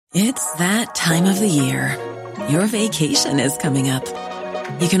It's that time of the year. Your vacation is coming up.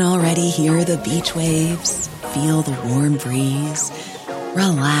 You can already hear the beach waves, feel the warm breeze,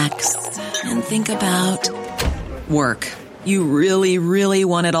 relax, and think about work. You really, really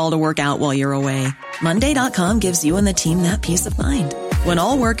want it all to work out while you're away. Monday.com gives you and the team that peace of mind. When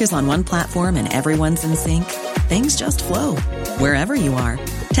all work is on one platform and everyone's in sync, things just flow. Wherever you are,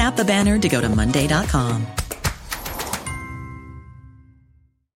 tap the banner to go to Monday.com.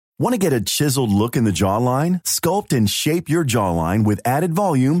 Want to get a chiseled look in the jawline? Sculpt and shape your jawline with added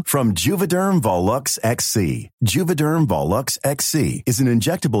volume from Juvederm Volux XC. Juvederm Volux XC is an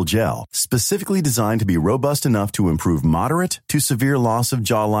injectable gel specifically designed to be robust enough to improve moderate to severe loss of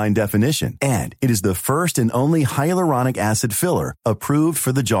jawline definition. And it is the first and only hyaluronic acid filler approved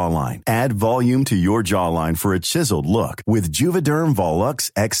for the jawline. Add volume to your jawline for a chiseled look with Juvederm Volux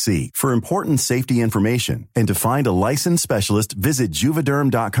XC. For important safety information and to find a licensed specialist, visit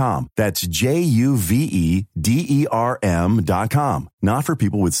Juvederm.com. That's Juvederm.com. Not for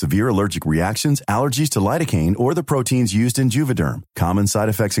people with severe allergic reactions, allergies to lidocaine, or the proteins used in Juvederm. Common side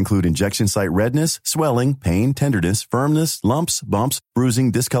effects include injection site redness, swelling, pain, tenderness, firmness, lumps, bumps, bruising,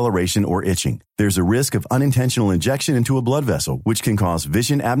 discoloration, or itching. There's a risk of unintentional injection into a blood vessel, which can cause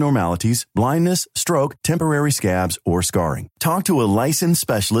vision abnormalities, blindness, stroke, temporary scabs, or scarring. Talk to a licensed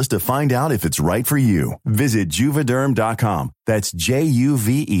specialist to find out if it's right for you. Visit Juvederm.com. That's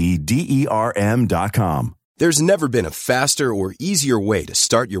Juvederm.com. There's never been a faster or easier way to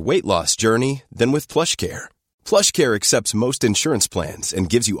start your weight loss journey than with PlushCare. PlushCare accepts most insurance plans and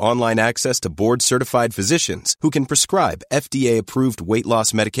gives you online access to board-certified physicians who can prescribe FDA-approved weight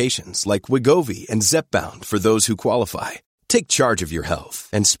loss medications like Wegovy and Zepbound for those who qualify. Take charge of your health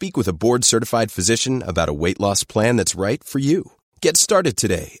and speak with a board-certified physician about a weight loss plan that's right for you. Get started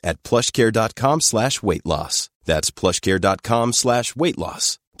today at plushcare.com/weight loss. That's plushcare.com/weight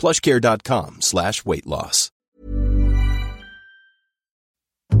loss. plushcare.com/weight loss.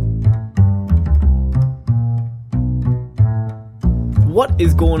 What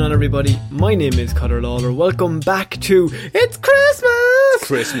is going on, everybody? My name is Cutter Lawler. Welcome back to It's Christmas!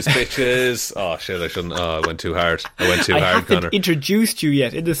 Christmas, bitches. Oh, shit, I shouldn't. Oh, I went too hard. I haven't Connor. introduced you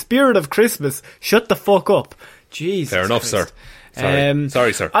yet. In the spirit of Christmas, shut the fuck up. Jesus Fair enough, Christ. sir.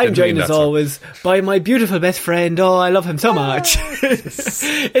 Sorry, sir. I'm joined as always by my beautiful best friend. Oh, I love him so much.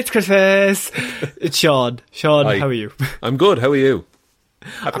 It's Christmas. It's Sean. Sean, Hi. how are you? I'm good. How are you?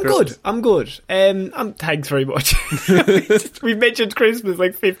 Happy Christmas. I'm good. Thanks very much. We've mentioned Christmas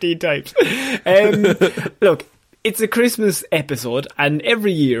like 15 times. Look, it's a Christmas episode, and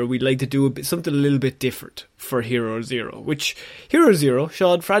every year we like to do something a little bit different for Hero Zero. Which, Hero Zero,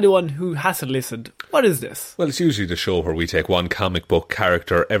 Sean, for anyone who hasn't listened, what is this? Well, it's usually the show where we take one comic book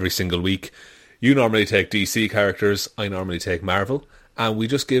character every single week. You normally take DC characters, I normally take Marvel, and we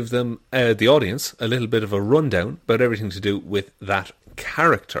just give them, the audience, a little bit of a rundown about everything to do with that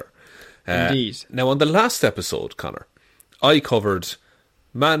character. Indeed. Now, on the last episode, Connor, I covered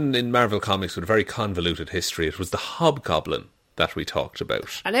man in Marvel Comics with a very convoluted history. It was the Hobgoblin that we talked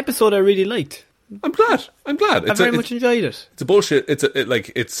about. An episode I really liked. I'm glad. I very much enjoyed it. It's a bullshit.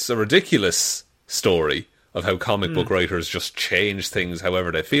 It's a ridiculous story of how comic book writers just change things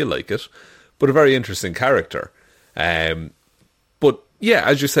however they feel like it, but a very interesting character. But yeah,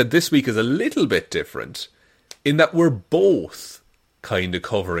 as you said, this week is a little bit different in that we're both kind of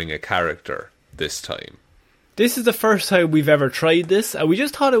covering a character this time. This is the first time we've ever tried this, and we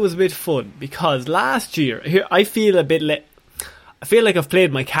just thought it was a bit fun because last year, here I feel a bit I feel like I've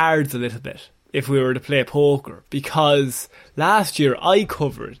played my cards a little bit if we were to play poker, because last year I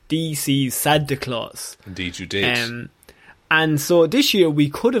covered DC's Santa Claus. Indeed you did. And so this year we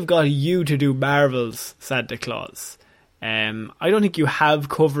could have got you to do Marvel's Santa Claus. I don't think you have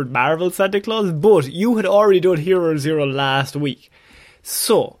covered Marvel's Santa Claus, but you had already done Hero Zero last week.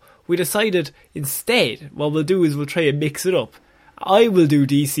 So we decided instead what we'll do is we'll try and mix it up. I will do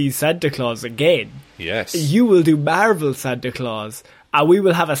DC's Santa Claus again. Yes. You will do Marvel Santa Claus, and we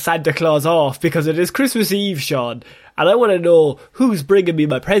will have a Santa Claus off because it is Christmas Eve, Sean, and I want to know who's bringing me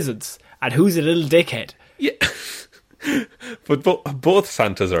my presents and who's a little dickhead. Yeah. But both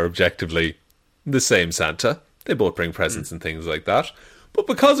Santas are objectively the same Santa. They both bring presents and things like that. But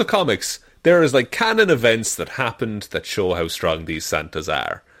because of comics, there is like canon events that happened that show how strong these Santas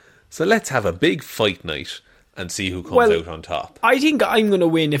are. So let's have a big fight night and see who comes out on top. I think I'm going to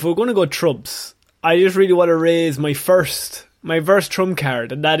win. If we're going to go trumps, I just really want to raise my first trump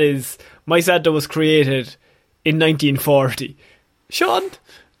card, and that is my Santa was created in 1940. Sean?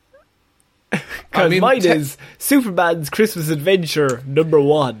 Because mine is Superman's Christmas Adventure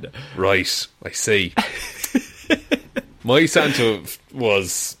 #1. Right, I see. My Santa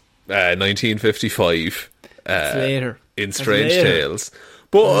was 1955. It's later. In Strange Tales.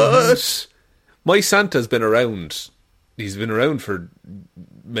 But my Santa's been around. He's been around for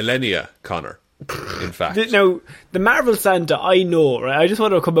millennia, Connor, in fact. Now, the Marvel Santa, I know, right? I just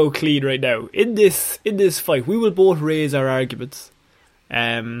want to come out clean right now. In this fight, we will both raise our arguments.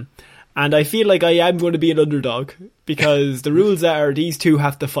 And I feel like I am going to be an underdog, because the rules are these two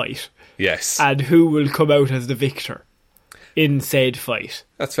have to fight. Yes. And who will come out as the victor in said fight.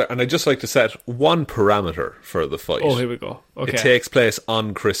 That's fair. And I'd just like to set one parameter for the fight. Oh, here we go. Okay. It takes place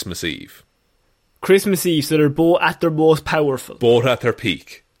on Christmas Eve. Christmas Eve, so they're both at their most powerful. Both at their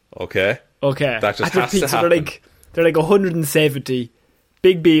peak. Okay? Okay. That just at their has peak, to so happen. they're like 170,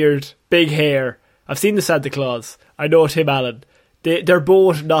 big beard, big hair. I've seen the Santa Claus. I know Tim Allen. They're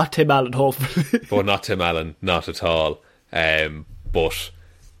both not Tim Allen, hopefully. But not Tim Allen, not at all. But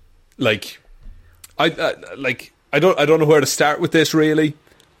like, I don't know where to start with this really,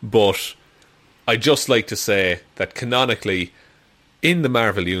 but I just like to say that canonically, in the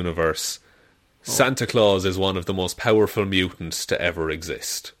Marvel universe, Santa Claus is one of the most powerful mutants to ever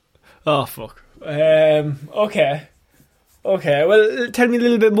exist. Oh fuck. Okay. Well, tell me a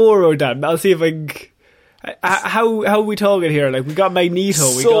little bit more about that. I'll see if I can. How are we talking here? Like, we got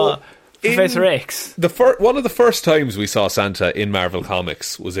Magneto, we got Professor X. One of the first times we saw Santa in Marvel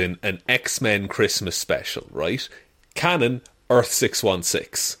Comics was in an X-Men Christmas special, right? Canon, Earth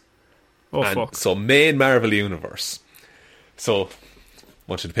 616. Oh, and fuck. So, main Marvel universe. So, I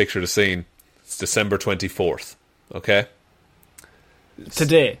want you to picture the scene. It's December 24th, okay?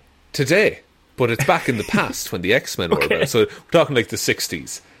 Today. But it's back in the past when the X-Men were there. So, we're talking like the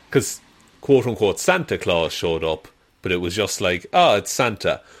 60s. Because, quote-unquote, Santa Claus showed up, but it was just like, it's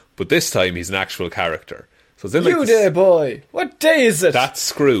Santa. But this time, he's an actual character. So it's in like Day, boy. What day is it? That's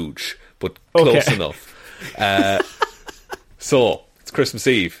Scrooge, but close enough. So, it's Christmas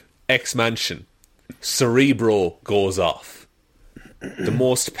Eve. X-Mansion. Cerebro goes off. The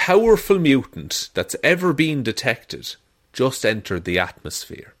most powerful mutant that's ever been detected just entered the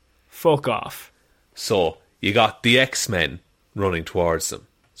atmosphere. Fuck off. So, you got the X-Men running towards them.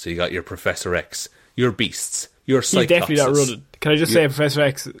 So you got your Professor X, your Beasts, your Cyclopses. He's definitely not running. Can I just say Professor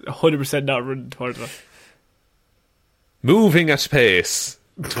X 100% not running towards them? Moving at pace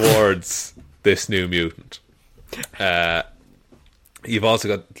towards this new mutant. You've also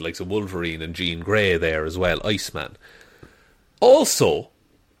got like some Wolverine and Jean Grey there as well, Iceman. Also,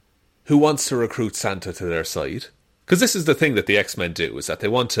 who wants to recruit Santa to their side? Because this is the thing that the X-Men do, is that they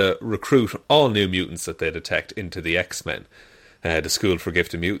want to recruit all new mutants that they detect into the X-Men, the School for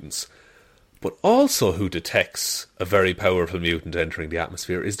Gifted Mutants. But also who detects a very powerful mutant entering the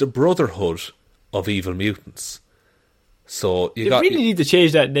atmosphere is the Brotherhood of Evil Mutants. So you really need to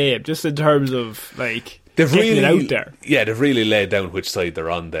change that name, just in terms of like getting it out there. Yeah, they've really laid down which side they're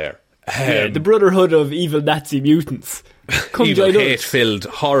on there. The Brotherhood of Evil Nazi Mutants. Come evil, join us. hate-filled,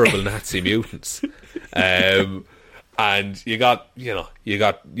 horrible Nazi mutants. And you got your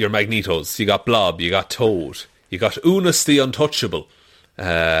Magnetos, you got Blob, you got Toad, you got Unus the Untouchable.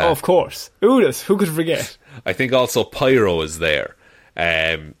 Of course, Unus. Who could forget? I think also Pyro is there,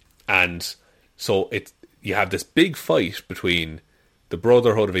 and so you have this big fight between the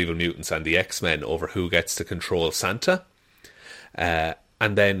Brotherhood of Evil Mutants and the X-Men over who gets to control Santa. And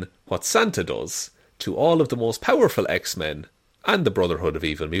then what Santa does to all of the most powerful X-Men and the Brotherhood of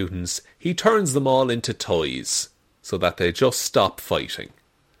Evil Mutants, he turns them all into toys so that they just stop fighting.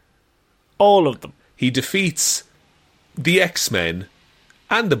 All of them. He defeats the X-Men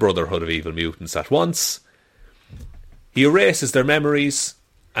and the Brotherhood of Evil Mutants at once. He erases their memories,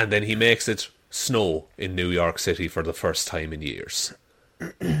 and then he makes it snow in New York City for the first time in years.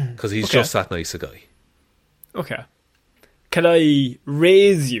 Because he's just that nice a guy. Okay. Can I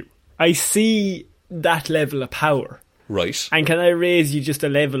raise you? I see that level of power. Right. And can I raise you just a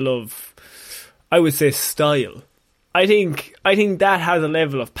level of, I would say, style? I think that has a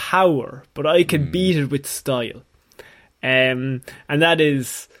level of power, but I can beat it with style. And that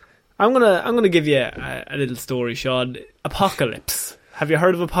is, I'm gonna give you a little story, Sean. Apocalypse. Have you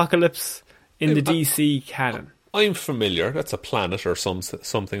heard of Apocalypse in the DC canon? I'm familiar. That's a planet or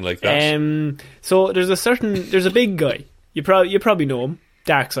something like that. So there's a big guy. You probably know him,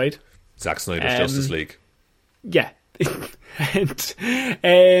 Darkseid. Zack Snyder's Justice League. Yeah.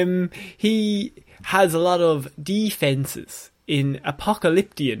 And he has a lot of defenses in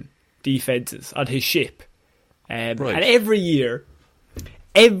apocalyptian defenses on his ship. And every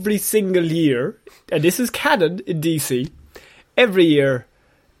single year, and this is canon in DC, every year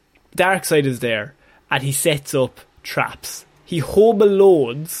Darkseid is there and he sets up traps. He home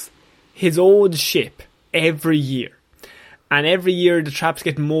aloads his own ship every year. And every year the traps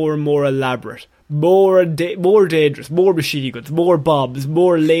get more and more elaborate. More dangerous, more machine guns, more bombs,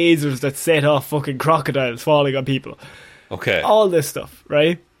 more lasers that set off fucking crocodiles falling on people. Okay. All this stuff,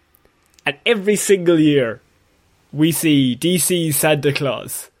 right? And every single year, we see DC's Santa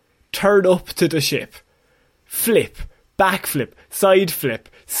Claus turn up to the ship, flip, backflip, side flip,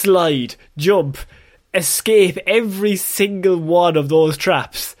 slide, jump, escape every single one of those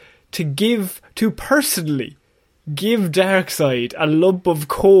traps to personally give Darkseid a lump of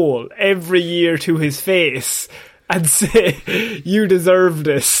coal every year to his face and say, you deserve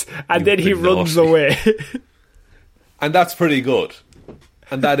this, and then he runs away. And that's pretty good.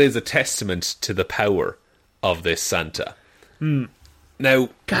 And that is a testament to the power of this Santa. Now,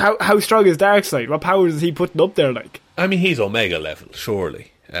 how strong is Darkseid? What powers is he putting up there, like? I mean, he's Omega level,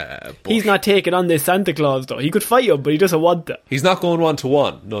 surely. But he's not taking on this Santa Claus, though. He could fight him, but he doesn't want that. He's not going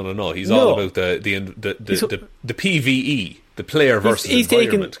 1-to-1. No. He's all about the PvE, the player versus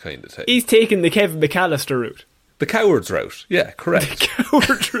environment kind of thing. He's taking the Kevin McAllister route. The coward's route. Yeah, correct. The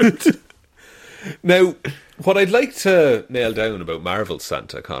coward's route. Now, what I'd like to nail down about Marvel's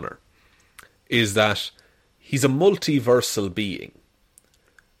Santa, Connor, is that he's a multiversal being.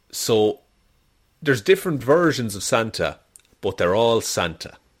 So, there's different versions of Santa, but they're all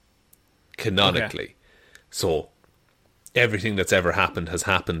Santa, canonically. Okay. So, everything that's ever happened has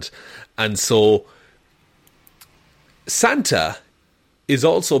happened. And so, Santa is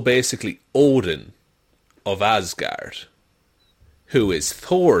also basically Odin of Asgard, who is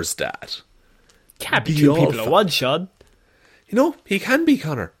Thor's dad. Can't be two people at once, Sean. You know, he can be,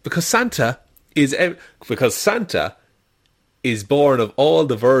 Connor, because Santa is born of all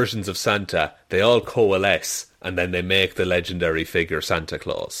the versions of Santa. They all coalesce, and then they make the legendary figure Santa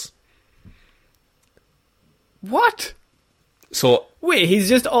Claus. What? So wait, he's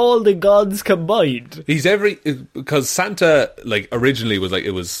just all the gods combined. He's because Santa, like, originally was like,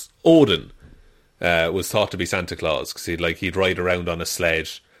 it was Odin was thought to be Santa Claus, because he'd ride around on a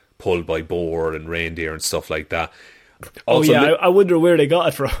sledge pulled by boar and reindeer and stuff like that. Also, I wonder where they got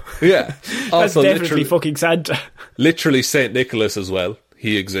it from. Yeah. That's definitely fucking Santa. Literally Saint Nicholas as well.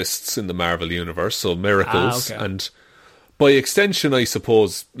 He exists in the Marvel universe, so miracles. Okay. And by extension, I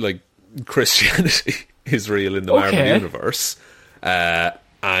suppose, like, Christianity is real in the Marvel universe.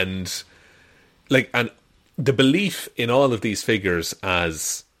 And the belief in all of these figures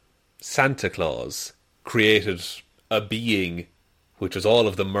as Santa Claus created a being which was all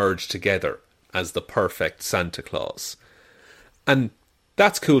of them merged together as the perfect Santa Claus. And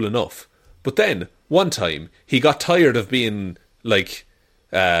that's cool enough. But then, one time, he got tired of being like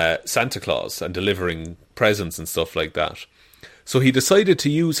Santa Claus and delivering presents and stuff like that. So he decided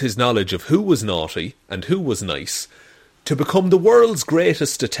to use his knowledge of who was naughty and who was nice to become the world's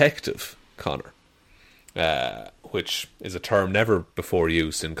greatest detective, Connor. Which is a term never before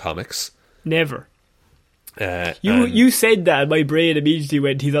used in comics. Never. You said that, and my brain immediately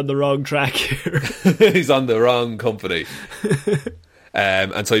went, he's on the wrong track here. He's on the wrong company.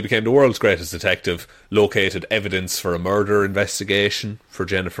 And so he became the world's greatest detective, located evidence for a murder investigation for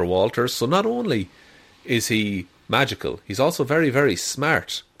Jennifer Walters. So not only is he magical, he's also very, very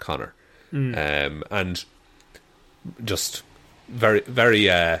smart, Connor. And just very, very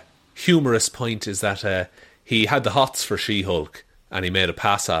humorous point is that he had the hots for She-Hulk, and he made a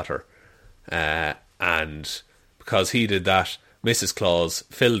pass at her. And because he did that, Mrs. Claus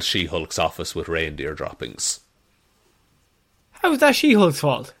filled She-Hulk's office with reindeer droppings. How is that She-Hulk's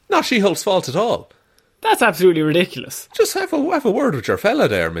fault? Not She-Hulk's fault at all. That's absolutely ridiculous. Just have a word with your fella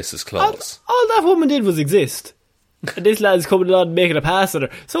there, Mrs. Claus. All that woman did was exist. And this lad's coming along and making a pass at her.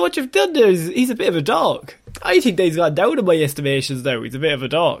 So what you've done there is, he's a bit of a dog. I think that he's gone down in my estimations now. He's a bit of a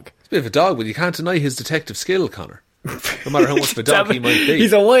dog. He's a bit of a dog, but you can't deny his detective skill, Connor. No matter how much of a dog he might be.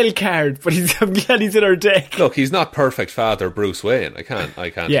 He's a wild card, but I'm glad he's in our deck. Look, he's not perfect father Bruce Wayne. I can't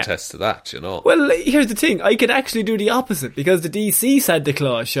attest to that, you know. Well, here's the thing. I could actually do the opposite, because the DC Santa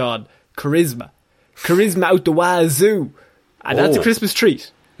Claus, Sean, charisma out the wazoo. And that's a Christmas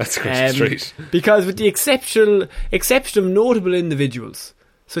treat. That's a Christmas treat. Because with the exception of notable individuals,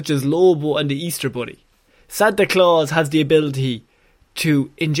 such as Lobo and the Easter Bunny, Santa Claus has the ability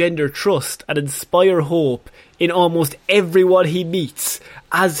to engender trust and inspire hope in almost everyone he meets,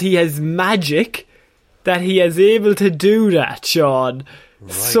 as he has magic that he is able to do that, Sean.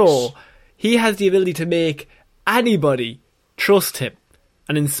 Right. So, he has the ability to make anybody trust him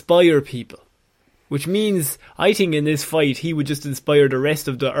and inspire people. Which means, I think in this fight, he would just inspire the rest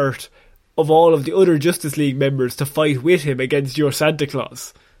of the Earth, of all of the other Justice League members, to fight with him against your Santa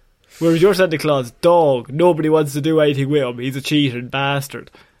Claus. Whereas your Santa Claus, dog, nobody wants to do anything with him. He's a cheating bastard.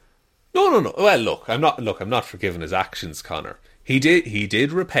 No. Well, look, I'm not forgiving his actions, Connor. He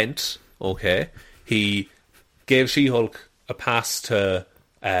did repent. Okay, he gave She-Hulk a pass to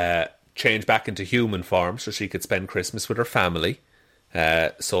change back into human form so she could spend Christmas with her family.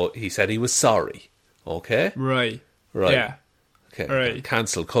 So he said he was sorry. Okay, Right. Yeah. Okay. Right.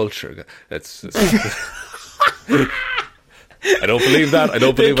 Cancel culture. It's I don't believe that. I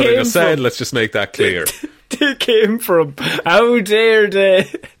don't believe what I just said. Let's just make that clear. They came from. How dare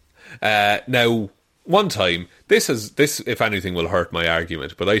they? Now, one time, this if anything will hurt my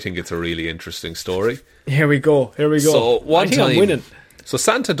argument, but I think it's a really interesting story. Here we go. So one I think time, I'm winning. So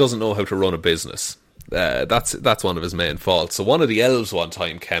Santa doesn't know how to run a business. That's one of his main faults. So one of the elves one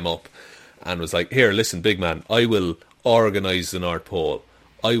time came up and was like, "Here, listen, big man, I will organise the North Pole.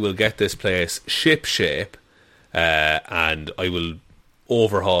 I will get this place ship shape, and I will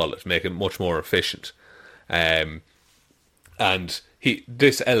overhaul it, make it much more efficient." And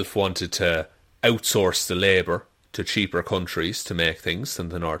this elf wanted to outsource the labour to cheaper countries to make things than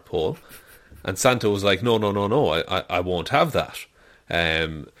the North Pole. And Santa was like, no, I won't have that.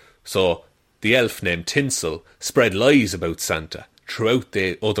 So the elf named Tinsel spread lies about Santa throughout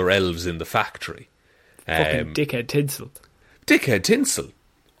the other elves in the factory. Fucking dickhead Tinsel. Dickhead Tinsel.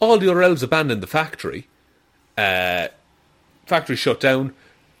 All the other elves abandoned the factory. Factory shut down.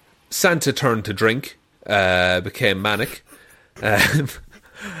 Santa turned to drink, became manic, and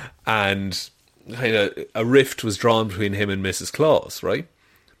kind of a rift was drawn between him and Mrs. Claus, right?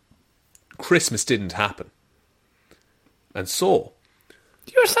 Christmas didn't happen. And so...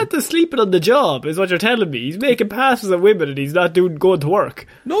 You're Santa sleeping on the job, is what you're telling me. He's making passes at women and he's not going to work.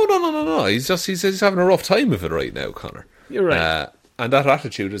 No. He's having a rough time of it right now, Connor. You're right. And that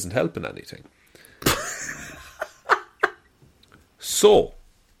attitude isn't helping anything. So,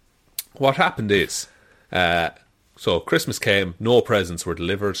 what happened is, so Christmas came, no presents were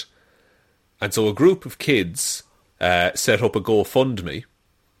delivered, and so a group of kids set up a GoFundMe,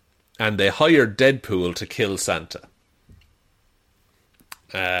 and they hired Deadpool to kill Santa.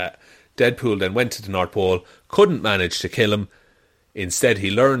 Deadpool then went to the North Pole, couldn't manage to kill him. Instead, he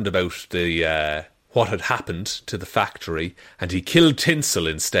learned about the what had happened to the factory, and he killed Tinsel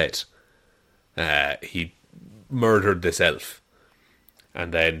instead. He murdered this elf.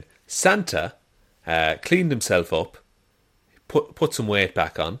 And then Santa cleaned himself up, put some weight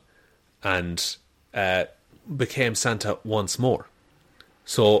back on, and became Santa once more.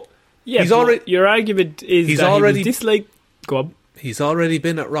 So yeah, he's already, your argument is he's that already he was dislike. Go on. He's already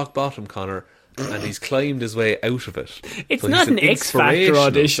been at rock bottom, Connor, and he's climbed his way out of it. It's so not an X Factor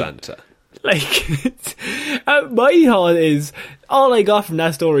audition. Santa. Like, my thought is, all I got from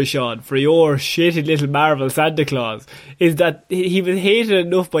that story, Sean, for your shitty little Marvel Santa Claus, is that he was hated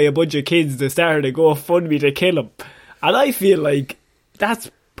enough by a bunch of kids to start a GoFundMe to kill him. And I feel like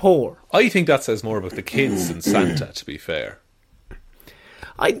that's poor. I think that says more about the kids than Santa, to be fair.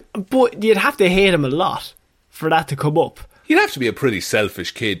 But you'd have to hate him a lot for that to come up. You'd have to be a pretty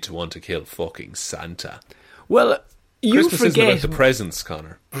selfish kid to want to kill fucking Santa. Well, you Christmas forget... isn't about the presents,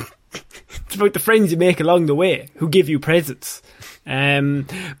 Connor. It's about the friends you make along the way who give you presents.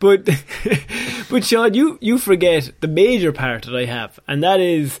 But Sean, you forget the major part that I have, and that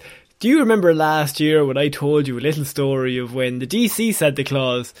is, do you remember last year when I told you a little story of when the DC Santa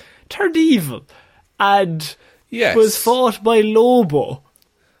Claus turned evil and was fought by Lobo?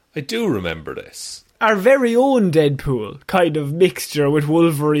 I do remember this. Our very own Deadpool kind of mixture with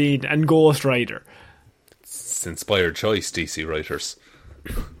Wolverine and Ghost Rider. It's inspired choice, DC writers.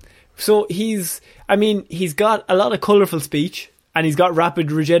 So he's got a lot of colourful speech and he's got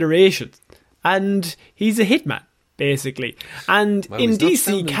rapid regeneration and he's a hitman, basically. And in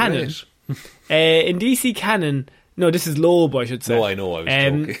DC canon, no, this is Lobo, I should say. No, I know, I was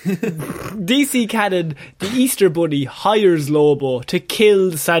joking. DC canon, the Easter Bunny hires Lobo to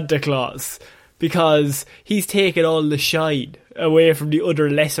kill Santa Claus because he's taken all the shine away from the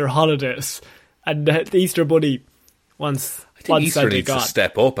other lesser holidays. And the Easter Bunny wants... I think Easter needs to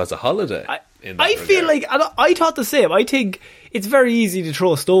step up as a holiday. I feel like, I thought the same. I think it's very easy to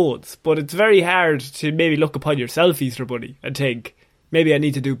throw stones, but it's very hard to maybe look upon yourself, Easter Bunny, and think, maybe I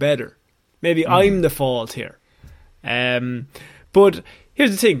need to do better. Maybe I'm the fault here. But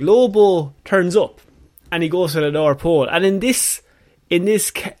here's the thing, Lobo turns up and he goes to the North Pole. And in this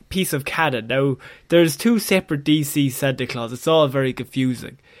piece of canon, now, there's two separate DC Santa Claus. It's all very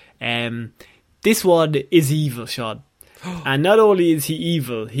confusing. This one is evil, Sean. And not only is he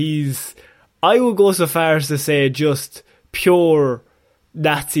evil, I would go so far as to say just pure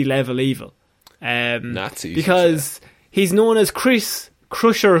Nazi level evil. Nazis. Because he's known as Chris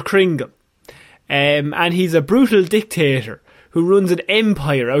Crusher Kringle. And he's a brutal dictator who runs an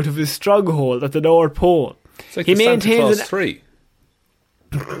empire out of his stronghold at the North Pole. It's like the Santa Claus 3.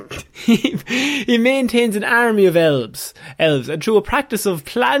 He maintains an army of elves, and through a practice of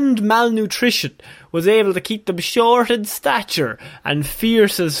planned malnutrition, was able to keep them short in stature and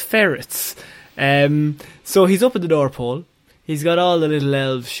fierce as ferrets. So he's up at the North Pole. He's got all the little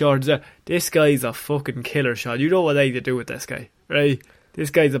elves short. This guy's a fucking killer, Sean. You know what I need to do with this guy, right? This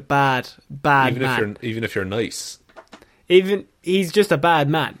guy's a bad man. Even if you're nice. He's just a bad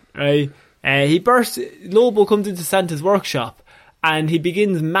man, right? Lobo comes into Santa's workshop and he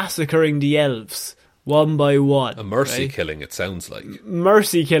begins massacring the elves one by one. A mercy killing, it sounds like.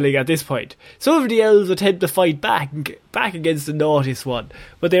 Mercy killing at this point. Some of the elves attempt to fight back against the naughtiest one,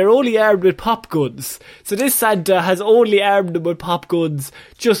 but they're only armed with pop guns. So this Santa has only armed them with pop guns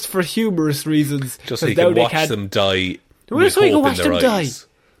just for humorous reasons. Just so he can watch them die. Just so he can watch them die.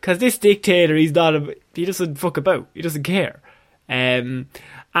 Because this dictator, he doesn't fuck about. He doesn't care. And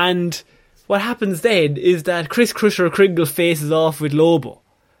what happens then is that Chris Crusher Kringle faces off with Lobo.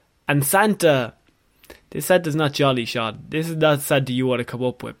 And Santa's not jolly, Sean. This is not Santa you want to come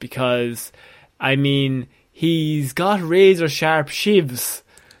up with, because, I mean, he's got razor sharp shivs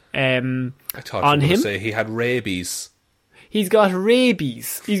I thought you were going to say he had rabies. He's got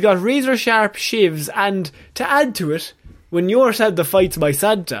rabies. He's got razor sharp shivs, and to add to it, when your Santa fights my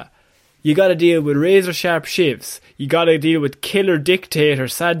Santa, you gotta deal with razor sharp shivs. You gotta deal with killer dictator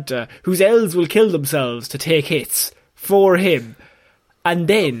Santa, whose elves will kill themselves to take hits for him. And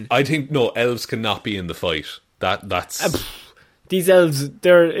then I think elves cannot be in the fight. That's these elves.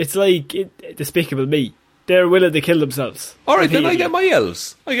 It's like Despicable Me. They're willing to kill themselves. All right, then I get my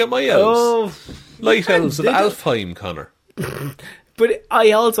elves. Oh, light elves of Alfheim, Connor. But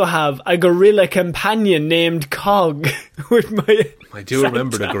I also have a gorilla companion named Cog with my I do Santa,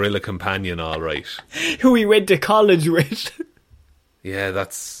 remember the gorilla companion, all right. who he went to college with. Yeah,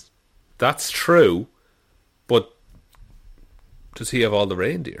 that's true. But does he have all the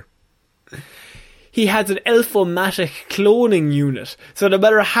reindeer? He has an Elfomatic cloning unit, so no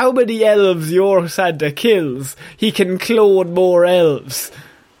matter how many elves your Santa kills, he can clone more elves.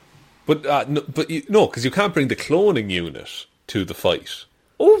 But because you can't bring the cloning unit to the fight.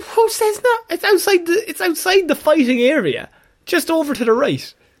 Oh, who says that? It's outside the fighting area, just over to the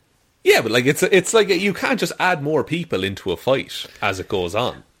right. Yeah, but like it's like you can't just add more people into a fight as it goes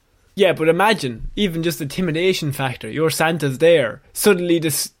on. Yeah, but imagine, even just the intimidation factor. Your Santa's there. Suddenly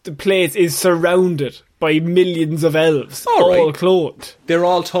the place is surrounded by millions of elves, all cloned. They're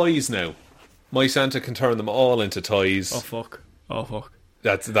all toys now. My Santa can turn them all into toys. Oh fuck.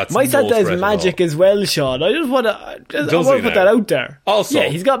 That's my Santa has magic as well, Sean. I just want to put that out there. Also, yeah,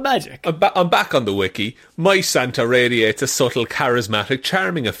 he's got magic. I'm back on the wiki. My Santa radiates a subtle, charismatic,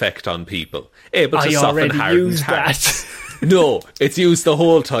 charming effect on people, able to soften hardened hearts. No, it's used the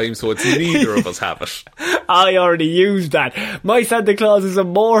whole time, so it's neither of us have it. I already used that. My Santa Claus is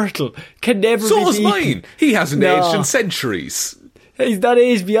immortal. Can never be beaten. So is mine. He hasn't aged in centuries. He's not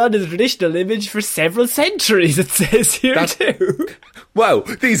aged beyond his traditional image for several centuries, it says here too. Wow,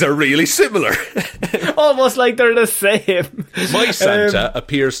 these are really similar. Almost like they're the same. My Santa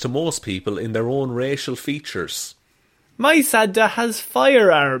appears to most people in their own racial features. My Santa has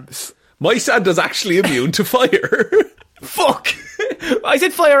firearms. My Santa's actually immune to fire. Fuck! I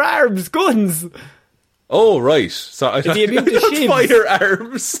said firearms, guns. Oh, right. So I thought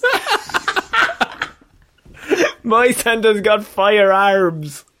firearms. My Santa's got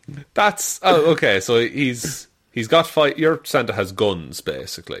firearms. That's okay. So he's got your Santa has guns,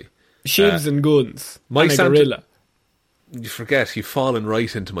 basically. Shivs and guns. My and a Santa, gorilla. You forget, you've fallen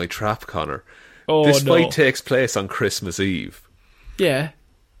right into my trap, Connor. Oh, this no. fight takes place on Christmas Eve. Yeah.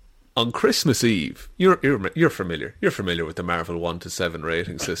 On Christmas Eve, you're familiar. You're familiar with the Marvel 1 to 7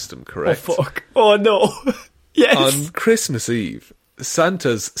 rating system, correct? Oh fuck! Oh no! Yes. On Christmas Eve,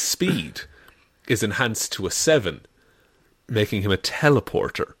 Santa's speed is enhanced to a 7, making him a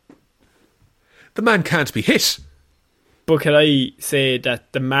teleporter. The man can't be hit. But can I say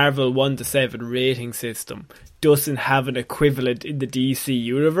that the Marvel 1 to 7 rating system doesn't have an equivalent in the DC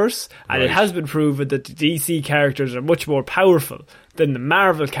universe, and it has been proven that the DC characters are much more powerful than the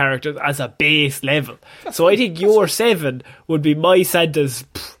Marvel characters as a base level. So I think your 7 would be my Santa's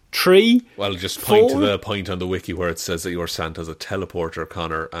 3. Well, just 4. point to the point on the wiki where it says that your Santa's a teleporter,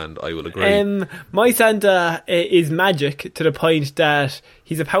 Connor, and I will agree. My Santa is magic to the point that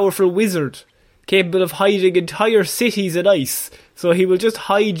he's a powerful wizard, capable of hiding entire cities in ice. So he will just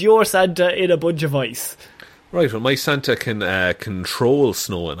hide your Santa in a bunch of ice. Right, well, my Santa can control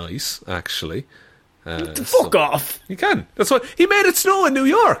snow and ice, actually. Fuck off! He can. That's why he made it snow in New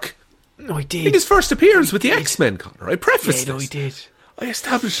York. No, he did. In his first appearance with the X-Men, Connor. I prefaced Yeah, no, he this. did. I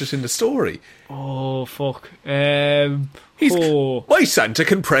established it in the story. Oh, fuck. My Santa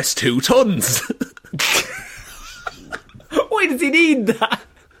can press 2 tons. Why does he need that?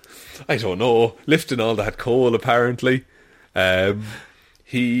 I don't know. Lifting all that coal, apparently.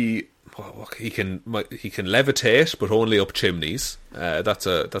 He can levitate, but only up chimneys. That's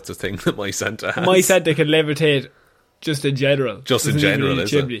a thing that my Santa has. My Santa can levitate just in general. Just in general,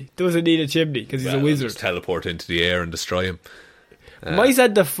 is it? Doesn't need a chimney because he's a wizard. Just teleport into the air and destroy him. My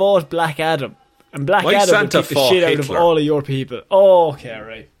Santa fought Black Adam, and Black My Adam Santa would kick the fought shit out Hitler. of all of your people. Oh, okay,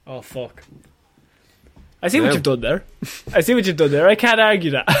 right. Oh, fuck. I see what you've done there. I can't argue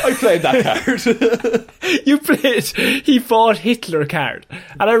that. I played that card. You played he fought Hitler card,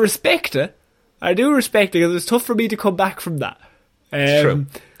 and I respect it. I do respect it because it's tough for me to come back from that. It's true.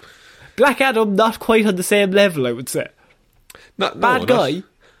 Black Adam, not quite on the same level, I would say. Bad guy,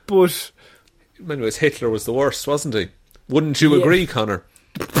 but anyways, Hitler was the worst, wasn't he? Wouldn't you agree, Connor?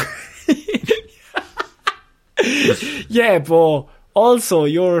 Yeah, but also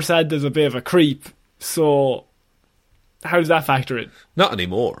your Santa's a bit of a creep. So how does that factor in? Not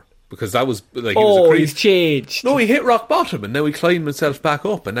anymore, because that was like he was a creep. He's changed. No, he hit rock bottom, and now he climbed himself back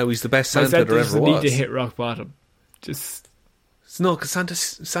up, and now he's the best Santa there ever was. Need to hit rock bottom. Just no, because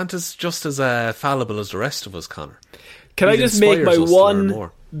Santa's just as fallible as the rest of us, Connor. Can I just make my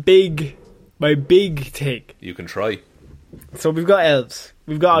one big thing? You can try. So we've got elves.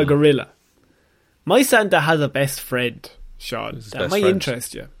 We've got a gorilla. My Santa has a best friend, Sean. That might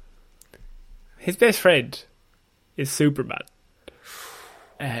interest you. His best friend is Superman,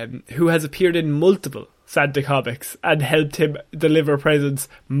 who has appeared in multiple Santa comics and helped him deliver presents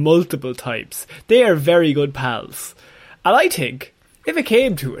multiple times. They are very good pals. And I think, if it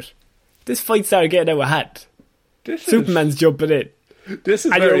came to it, this fight started getting out of hand. Superman's jumping in. This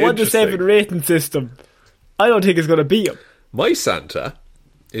is and very your 1 to 7 rating system, I don't think it's going to beat him. My Santa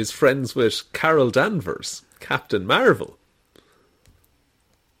is friends with Carol Danvers, Captain Marvel.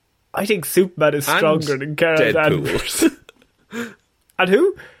 I think Superman is stronger than Carol Danvers. And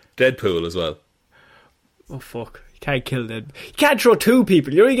who? Deadpool as well. Oh, fuck. You can't kill them. You can't throw 2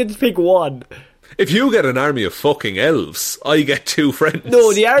 people. You only get to pick 1. If you get an army of fucking elves, I get 2 friends.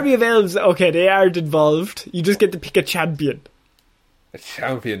 No, the army of elves, okay, they aren't involved. You just get to pick a champion. A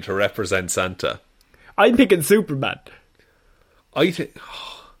champion to represent Santa. I'm picking Superman. I think...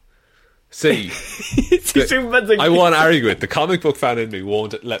 See, Superman's I won't argue it. The comic book fan in me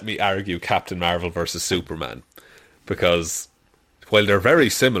won't let me argue Captain Marvel versus Superman. Because while they're very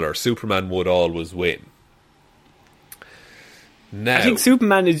similar, Superman would always win. Now, I think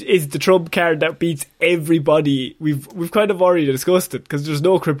Superman is the trump card that beats everybody. We've kind of already discussed it because there's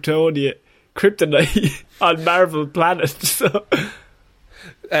no kryptonite on Marvel planet. So.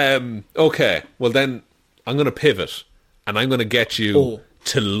 Okay, well then I'm going to pivot and I'm going to get you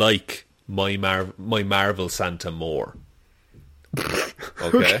to like my Marvel Santa more.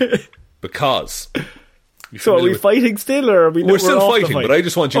 Okay? Because... So are we fighting still, or are we? We're still fighting, but I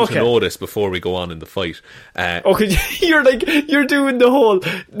just want you to know this before we go on in the fight. Okay, you're doing the whole.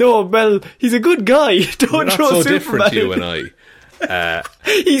 No, well, he's a good guy. Don't throw so Superman. Different, you and I.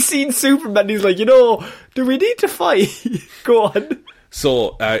 He's seen Superman. He's like, do we need to fight? Go on.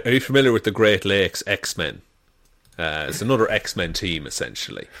 So, are you familiar with the Great Lakes X-Men? It's another X-Men team,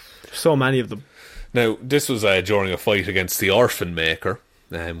 essentially. So many of them. Now, this was during a fight against the Orphan Maker.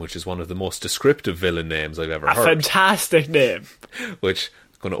 Which is one of the most descriptive villain names I've ever heard. A fantastic name. Which,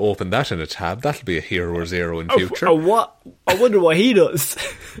 going to open that in a tab. That'll be a Hero or Zero in future. What? I wonder what he does.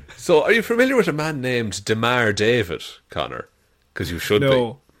 So, are you familiar with a man named Damar David, Connor? Because you should be.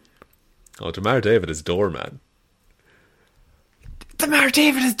 Oh, Damar David is Doorman. Damar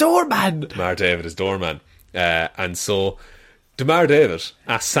David is Doorman? Damar David is Doorman. And so, Damar David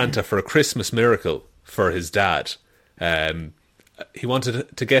asked Santa for a Christmas miracle for his dad. He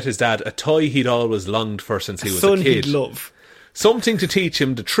wanted to get his dad a toy he'd always longed for since he was a kid. He'd love. Something to teach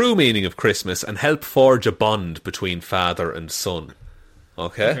him the true meaning of Christmas and help forge a bond between father and son.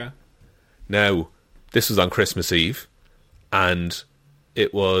 Okay? Now, this was on Christmas Eve, and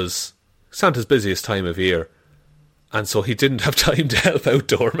it was Santa's busiest time of year, and so he didn't have time to help out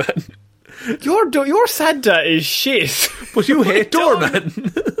Doorman. Your Santa is shit. But you hate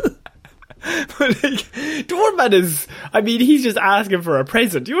Doorman. But Doorman is, he's just asking for a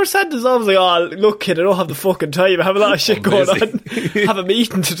present. Your Santa's obviously, look kid, I don't have the fucking time, I have a lot of shit going on, have a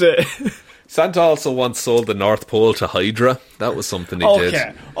meeting today. Santa also once sold the North Pole to Hydra. That was something he did.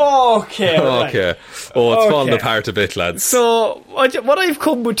 Okay. Okay. Oh, it's falling apart a bit, lads. So, what I've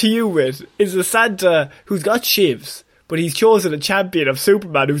come to you with is a Santa who's got shivs, but he's chosen a champion of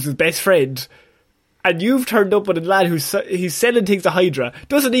Superman who's his best friend. And you've turned up with a lad he's selling things to Hydra,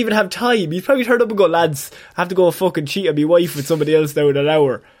 doesn't even have time. He's probably turned up and go, lads, I have to go fucking cheat on my wife with somebody else now in an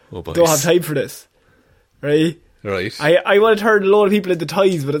hour. Oh, boys. Don't have time for this. Right? Right. I want to turn a lot of people into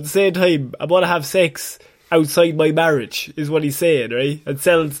toys, but at the same time, I want to have sex outside my marriage, is what he's saying, right? And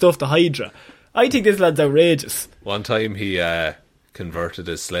selling stuff to Hydra. I think this lad's outrageous. One time he converted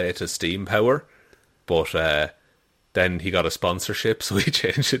his sleigh to steam power, but then he got a sponsorship, so he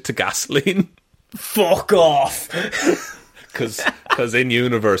changed it to gasoline. Fuck off! Because in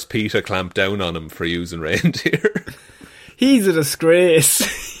universe, PETA clamped down on him for using reindeer. He's a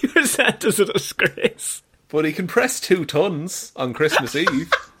disgrace. Your Santa's a disgrace. But he can press 2 tons on Christmas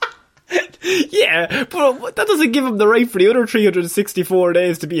Eve. Yeah, but that doesn't give him the right for the other 364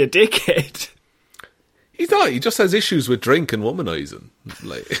 days to be a dickhead. He's not. He just has issues with drink and womanising.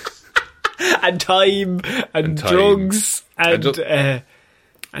 Like, and time, and drugs,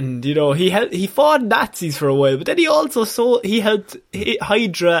 and you know, he fought Nazis for a while, but then he also he helped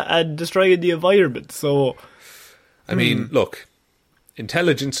Hydra and destroying the environment. So, I mean, look,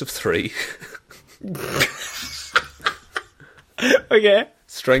 intelligence of 3. Okay.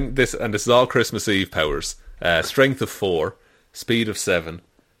 This is all Christmas Eve powers. Strength of 4, speed of 7,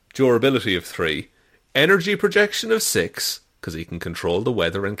 durability of 3, energy projection of 6, because he can control the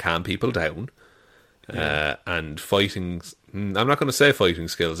weather and calm people down. And fighting. I'm not going to say fighting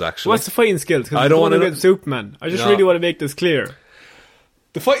skills, actually. What's the fighting skills? Because I don't want to get Superman. I just really want to make this clear.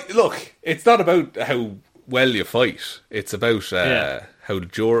 Look, it's not about how well you fight. It's about how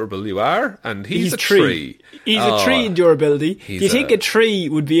durable you are, and he's a tree. He's a tree in durability. Do you think a tree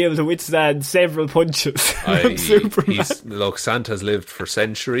would be able to withstand several punches from Superman? Look, Santa's lived for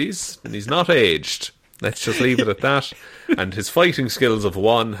centuries, and he's not aged. Let's just leave it at that. And his fighting skills of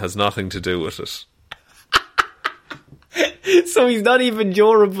 1 has nothing to do with it. So he's not even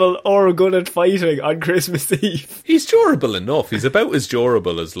durable or good at fighting on Christmas Eve. He's durable enough. He's about as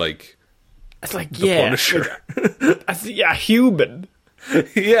durable as, like, it's like, the Punisher. Like, human.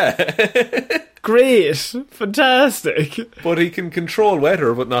 Yeah. Great. Fantastic. But he can control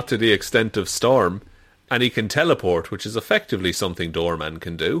weather, but not to the extent of Storm. And he can teleport, which is effectively something Doorman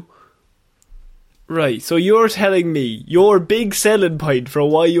can do. Right, so you're telling me your big selling point for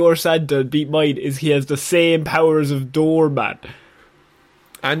why your Santa beat mine is he has the same powers of Doorman.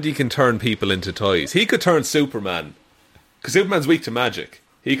 And he can turn people into toys. He could turn Superman, because Superman's weak to magic.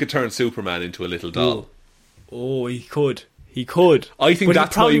 He could turn Superman into a little doll. Oh, he could. He could. I think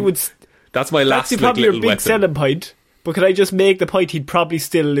that's my last that's little probably your big weapon. selling point. But can I just make the point he'd probably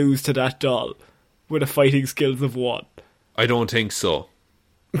still lose to that doll with a fighting skills of 1? I don't think so.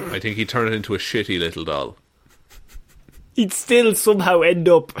 I think he'd turn it into a shitty little doll. He'd still somehow end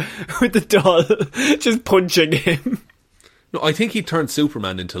up with the doll just punching him. No, I think he'd turn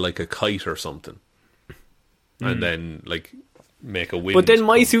Superman into like a kite or something. And then like make a wind. But then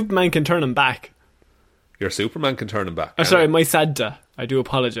my Superman can turn him back. Your Superman can turn him back. Oh, sorry, my Santa. I do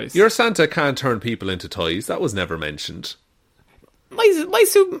apologise. Your Santa can't turn people into toys. That was never mentioned. My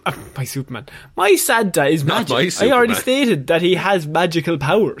Superman. My Santa is Not magic. my Superman. I already stated that he has magical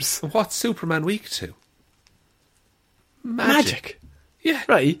powers. What's Superman weak to? Magic. Yeah.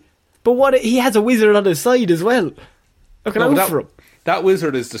 Right. But he has a wizard on his side as well. Looking out for him. That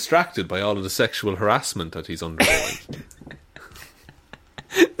wizard is distracted by all of the sexual harassment that he's undergoing.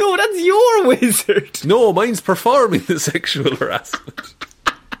 No, that's your wizard. No, mine's performing the sexual harassment.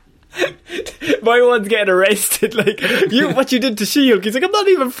 My one's getting arrested. Like, what you did to She-Hulk. He's like, I'm not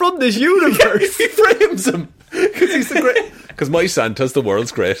even from this universe. He frames him because he's the great. Because my Santa's the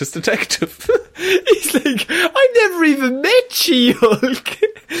world's greatest detective. He's like, I never even met She-Hulk.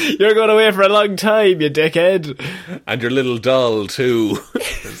 You're going away for a long time, you dickhead. And your little doll too.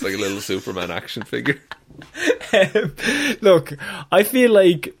 It's like a little Superman action figure. Look, I feel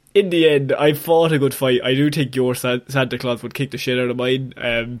like in the end I fought a good fight. I do think your Santa Claus would kick the shit out of mine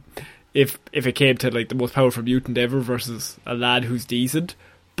if it came to like the most powerful mutant ever versus a lad who's decent.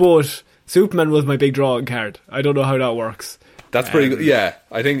 But Superman was my big drawing card. I don't know how that works. That's pretty good. Yeah,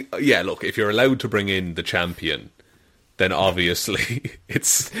 I think, look, if you're allowed to bring in the champion, then obviously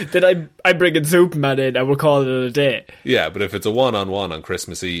it's... Then I'm bringing Superman in and we're calling it a day. Yeah, but if it's a one-on-one on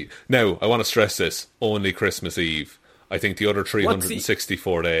Christmas Eve... Now, I want to stress this, only Christmas Eve. I think the other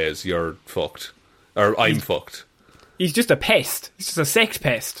 364 days, you're fucked. Or I'm fucked. He's just a pest. He's just a sex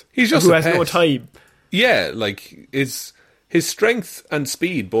pest. He's just who a has pest. no time. Yeah, like, his strength and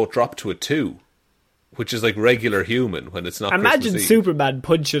speed both drop to a 2. Which is like regular human when it's not Imagine Christmas Eve. Superman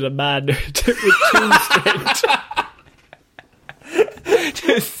punching a man with 2 strength.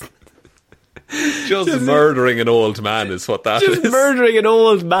 Just murdering an old man is what that is. Just murdering an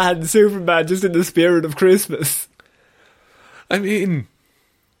old man, Superman, just in the spirit of Christmas. I mean,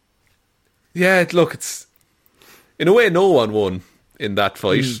 yeah, look, it's... In a way, no one won in that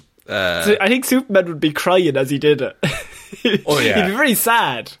fight. So I think Superman would be crying as he did it. Oh, yeah. He'd be very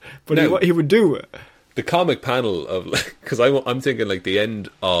sad, but No. he would do it. The comic panel of... Because I'm thinking like the end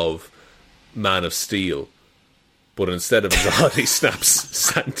of Man of Steel, but instead of Zod, he snaps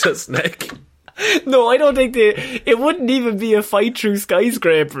Santa's neck. No, I don't think it wouldn't even be a fight through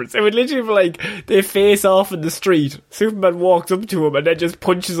skyscrapers. It would literally be like they face off in the street. Superman walks up to him and then just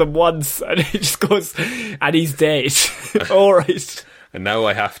punches him once, and he just goes, and he's dead. All right. And now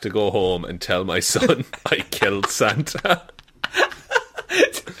I have to go home and tell my son I killed Santa.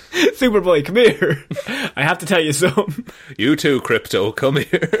 Superboy, come here. I have to tell you something. You too, Crypto, come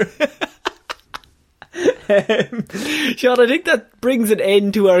here. Sean, I think that brings an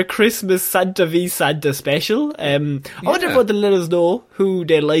end to our Christmas Santa v Santa special. I wonder if everyone to let us know who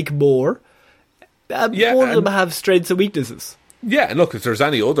they like more. Both of them have strengths and weaknesses. Yeah, and look, if there's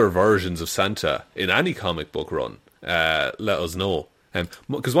any other versions of Santa in any comic book run, let us know.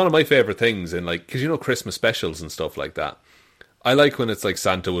 Because one of my favourite things in, like, because you know Christmas specials and stuff like that, I like when it's like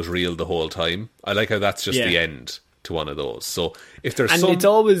Santa was real the whole time. I like how that's just the end to one of those. So if there's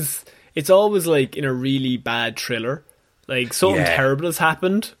it's always like in a really bad thriller, like something terrible has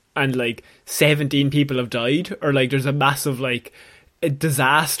happened and like 17 people have died, or like there's a massive like a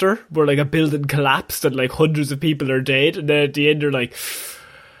disaster where like a building collapsed and like hundreds of people are dead, and then at the end they're like,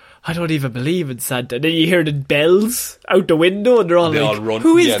 I don't even believe in Santa. And then you hear the bells out the window and they're all run.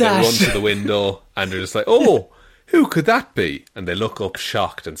 Who is that? They run to the window and they're just like, oh, who could that be? And they look up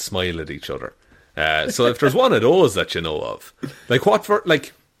shocked and smile at each other. So if there's one of those that you know of,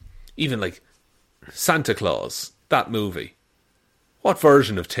 like even like Santa Claus, that movie, what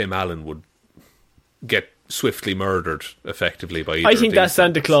version of Tim Allen would get swiftly murdered effectively by either I think of that these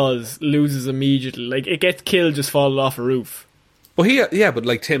Santa things? Claus loses immediately. Like, it gets killed just falling off a roof. Well, but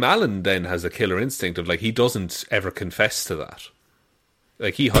like Tim Allen then has a killer instinct of like he doesn't ever confess to that.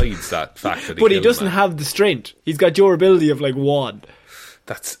 Like he hides that fact that he But he killed doesn't man. have the strength. He's got durability of like 1.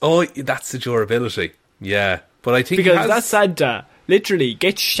 That's the durability. Yeah, but I think Because that Santa literally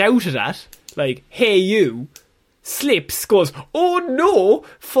gets shouted at, like, hey you, slips, goes, oh no,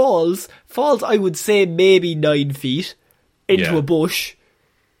 falls, I would say maybe 9 feet into a bush.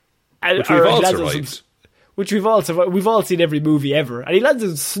 And, which we've all survived. Which we've all seen every movie ever. And he lands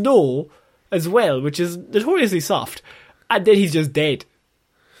in snow as well, which is notoriously soft. And then he's just dead.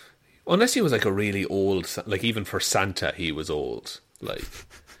 Unless he was like a really old, like even for Santa he was old. Like,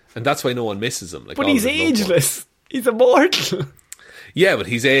 and that's why no one misses him. Like, But all he's of his loved ones. ageless. He's immortal. Yeah, but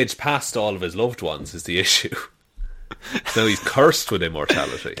he's aged past all of his loved ones is the issue. So he's cursed with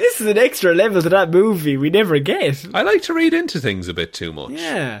immortality. This is an extra level to that movie we never get. I like to read into things a bit too much.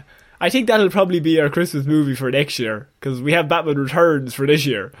 Yeah. I think that'll probably be our Christmas movie for next year, because we have Batman Returns for this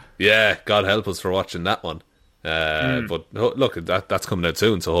year. Yeah, God help us for watching that one. But look, that's coming out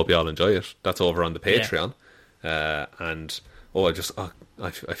soon, so I hope you all enjoy it. That's over on the Patreon. And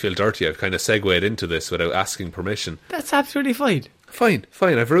I feel dirty. I've kind of segued into this without asking permission. That's absolutely fine. Fine.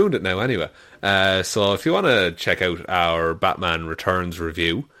 I've ruined it now anyway. So if you want to check out our Batman Returns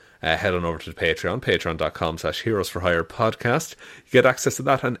review, head on over to the Patreon, patreon.com/Heroes for Hire podcast. You get access to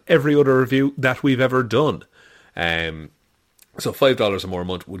that and every other review that we've ever done. So $5 or more a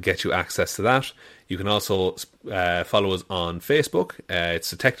month would get you access to that. You can also follow us on Facebook. It's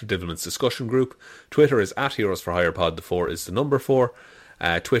Detective Divilment's discussion group. Twitter is @Heroes for Hire pod. The 4 is the number 4.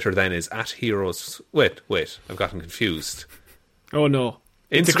 Twitter then is @Heroes... Wait, I've gotten confused. Oh no.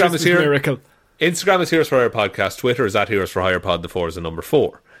 Instagram is here. Miracle. Instagram is Heroes for Hire podcast. Twitter is @Heroes for Hire pod. The 4 is the number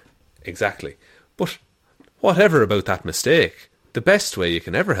 4. Exactly. But whatever about that mistake, the best way you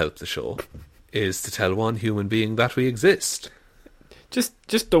can ever help the show is to tell one human being that we exist.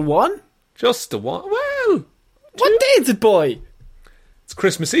 Just the one? Just the one. Well, What day is it, boy? it's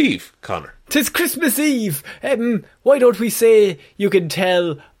Christmas Eve, Connor. 'Tis Christmas Eve. Why don't we say you can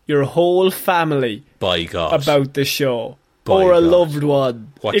tell your whole family By God. about the show? By Or a God. loved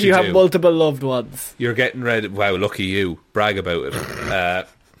one. What if you you have do. multiple loved ones. You're getting ready. Wow, lucky you. Brag about it.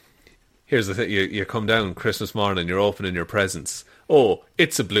 Here's the thing. You come down Christmas morning, you're opening your presents. Oh,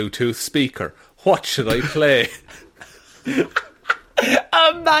 it's a Bluetooth speaker. What should I play?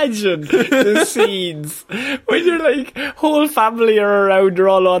 Imagine the scenes when you're like, whole family are around, they're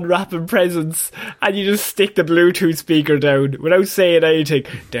all unwrapping presents, and you just stick the Bluetooth speaker down without saying anything.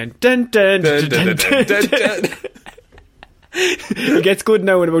 Dun, dun, dun, dun, dun, dun, dun. It gets good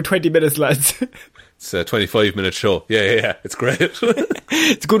now in about 20 minutes, lads. It's a 25-minute show. Yeah. It's great. It's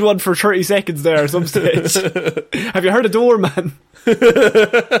a good one for 30 seconds there at some stage. Have you heard of Doorman?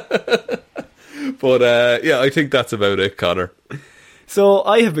 But I think that's about it, Connor. So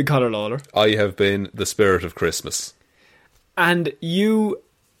I have been Conor Lawler. I have been the spirit of Christmas. And you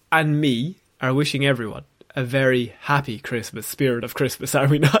and me are wishing everyone a very happy Christmas, spirit of Christmas, are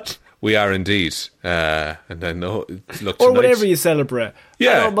we not? We are indeed. And I know, look, or tonight, whatever you celebrate.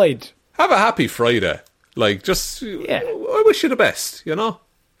 Yeah. I don't mind. Have a happy Friday. Like, just, I wish you the best, you know?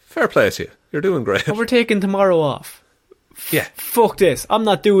 Fair play to you. You're doing great. But we're taking tomorrow off. Yeah. Fuck this. I'm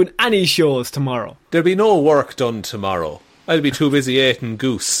not doing any shows tomorrow. There'll be no work done tomorrow. I'll be too busy eating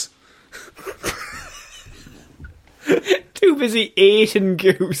goose. Too busy eating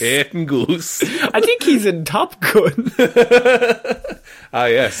goose. Eating goose. I think he's in Top Gun. Ah,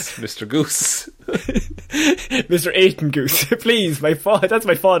 yes, Mr. Goose. Mr. Aiton Goose. Please, that's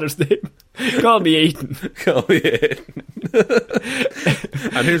my father's name. Call me Aiton. Call me Aiton.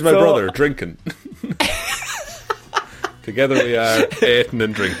 And here's my brother, drinking. Together we are eating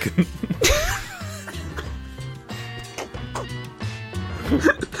and drinking.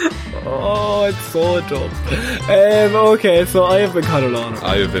 Oh, it's so dumb. Okay, so I have been Conor Lawler.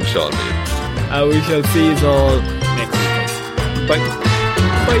 I have been Sean Mead. And we shall see you all next week. Bye.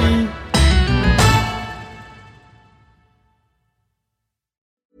 Bye.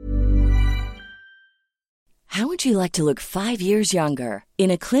 How would you like to look 5 years younger?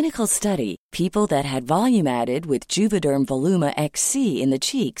 In a clinical study, people that had volume added with Juvederm Voluma XC in the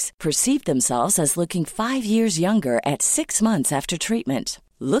cheeks perceived themselves as looking 5 years younger at 6 months after treatment.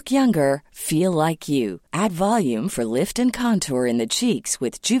 Look younger, feel like you. Add volume for lift and contour in the cheeks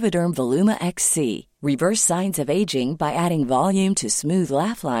with Juvederm Voluma XC. Reverse signs of aging by adding volume to smooth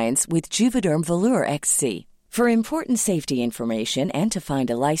laugh lines with Juvederm Volure XC. For important safety information and to find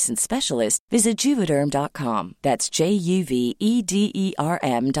a licensed specialist, visit Juvederm.com. That's JUVEDERM.com.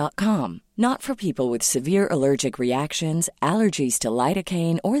 Not for people with severe allergic reactions, allergies to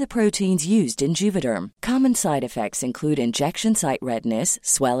lidocaine, or the proteins used in Juvederm. Common side effects include injection site redness,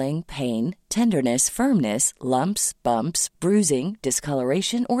 swelling, pain, tenderness, firmness, lumps, bumps, bruising,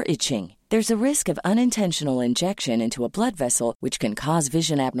 discoloration, or itching. There's a risk of unintentional injection into a blood vessel, which can cause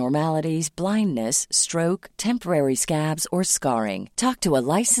vision abnormalities, blindness, stroke, temporary scabs, or scarring. Talk to a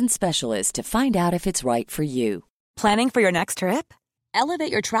licensed specialist to find out if it's right for you. Planning for your next trip?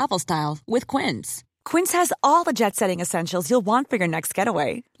 Elevate your travel style with Quince. Quince has all the jet-setting essentials you'll want for your next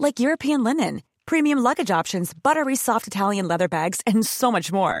getaway, like European linen, premium luggage options, buttery soft Italian leather bags, and so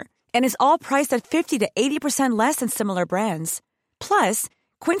much more. And is all priced at 50 to 80% less than similar brands. Plus,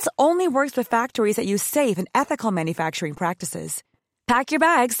 Quince only works with factories that use safe and ethical manufacturing practices. Pack your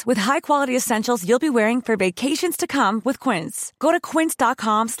bags with high-quality essentials you'll be wearing for vacations to come with Quince. Go to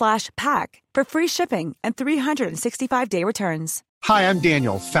quince.com/pack for free shipping and 365-day returns. Hi, I'm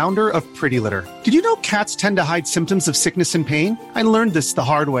Daniel, founder of Pretty Litter. Did you know cats tend to hide symptoms of sickness and pain? I learned this the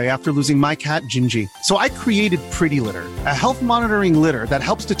hard way after losing my cat, Gingy. So I created Pretty Litter, a health monitoring litter that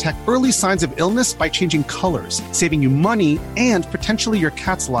helps detect early signs of illness by changing colors, saving you money and potentially your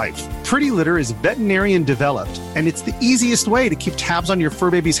cat's life. Pretty Litter is veterinarian developed, and it's the easiest way to keep tabs on your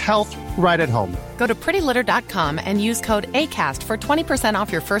fur baby's health right at home. Go to prettylitter.com and use code ACAST for 20%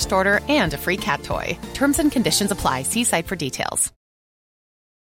 off your first order and a free cat toy. Terms and conditions apply. See site for details.